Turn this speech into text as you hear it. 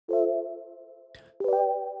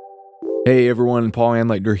Hey everyone, Paul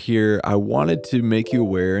Anleitner here. I wanted to make you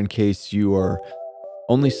aware, in case you are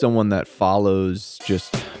only someone that follows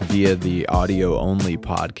just via the audio only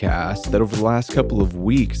podcast, that over the last couple of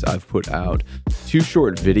weeks I've put out 2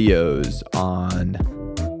 short videos on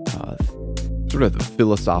sort of the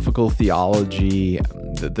philosophical theology.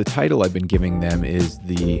 The title I've been giving them is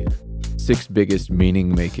the 6 biggest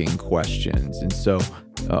meaning-making questions. And so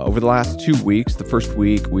over the last 2 weeks, the first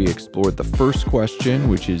week we explored the first question,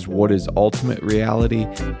 which is what is ultimate reality?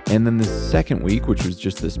 And then the second week, which was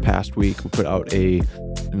just this past week, we put out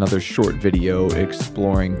another short video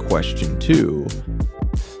exploring question 2.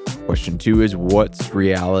 Question 2 is what's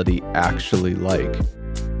reality actually like?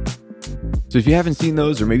 So if you haven't seen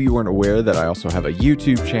those, or maybe you weren't aware that I also have a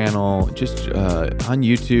YouTube channel, just on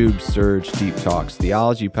YouTube, search Deep Talks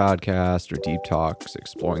Theology Podcast or Deep Talks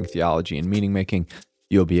Exploring Theology and Meaning Making.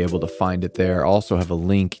 You'll be able to find it there. I also have a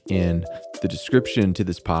link in the description to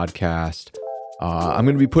this podcast. I'm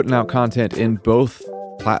going to be putting out content in both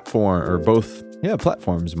platforms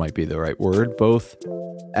might be the right word, both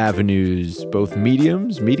avenues, both media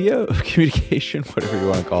of communication, whatever you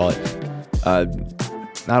want to call it.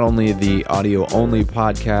 Not only the audio only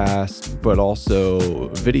podcast, but also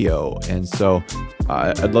video. And so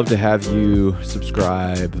I'd love to have you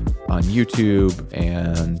subscribe on YouTube.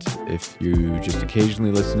 And if you just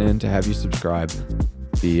occasionally listen in, to have you subscribe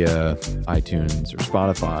via iTunes or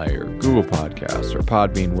Spotify or Google Podcasts or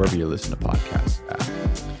Podbean, wherever you listen to podcasts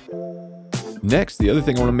at. Next, the other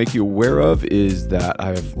thing I want to make you aware of is that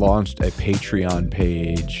I've launched a Patreon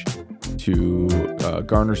page to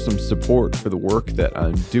garner some support for the work that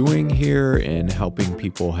I'm doing here in helping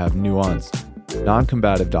people have nuanced,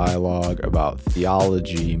 non-combative dialogue about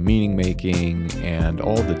theology, meaning making, and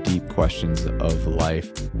all the deep questions of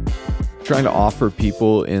life. Trying to offer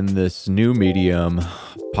people in this new medium,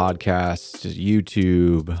 podcast,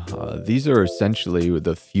 YouTube, these are essentially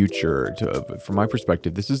the future. From my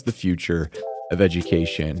perspective, this is the future of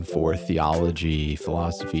education for theology,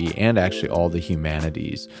 philosophy, and actually all the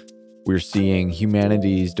humanities. We're seeing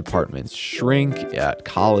humanities departments shrink at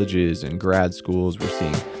colleges and grad schools. We're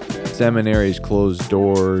seeing seminaries close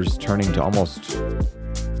doors, turning to almost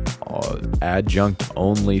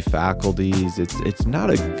adjunct-only faculties. It's not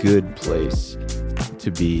a good place to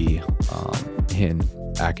be in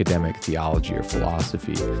academic theology or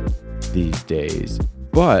philosophy these days.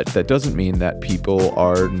 But that doesn't mean that people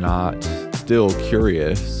are not still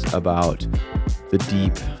curious about the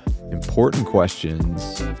deep, important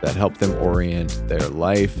questions that help them orient their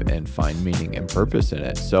life and find meaning and purpose in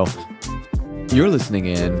it. So you're listening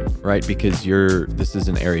in, right, because this is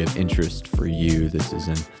an area of interest for you. This is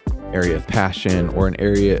an area of passion or an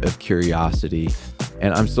area of curiosity.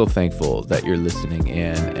 And I'm so thankful that you're listening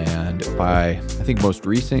in. And by, I think, most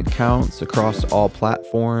recent counts across all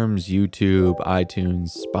platforms, YouTube,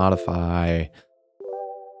 iTunes, Spotify,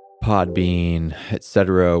 Podbean,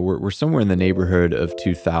 etc., we're somewhere in the neighborhood of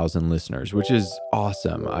 2,000 listeners, which is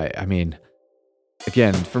awesome. I mean,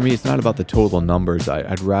 again, for me, it's not about the total numbers.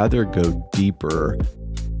 I'd rather go deeper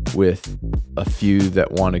with a few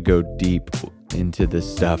that want to go deep into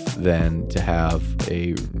this stuff than to have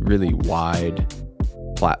a really wide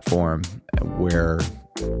platform where,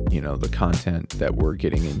 the content that we're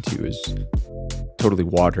getting into is totally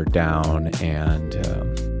watered down, and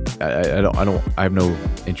I have no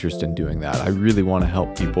interest in doing that. I really want to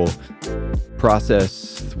help people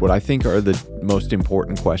process what I think are the most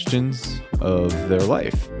important questions of their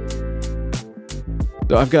life.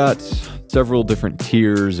 So I've got several different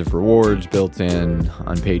tiers of rewards built in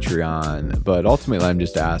on Patreon, but ultimately I'm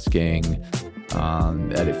just asking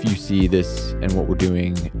that if you see this and what we're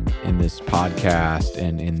doing in this podcast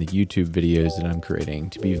and in the YouTube videos that I'm creating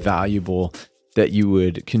to be valuable, that you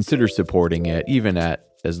would consider supporting it, even at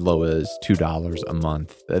as low as $2 a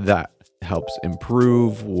month. That helps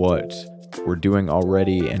improve what we're doing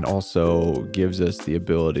already and also gives us the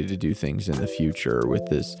ability to do things in the future with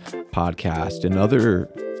this podcast and other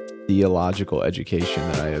theological education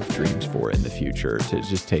that I have dreams for in the future to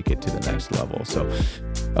just take it to the next level. So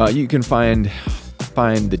you can find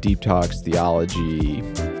the Deep Talks Theology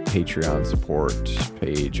Patreon support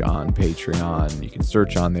page on Patreon. You can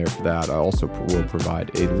search on there for that. I also will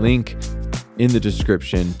provide a link in the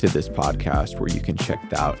description to this podcast where you can check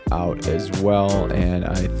that out as well. And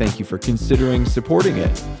I thank you for considering supporting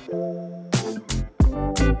it.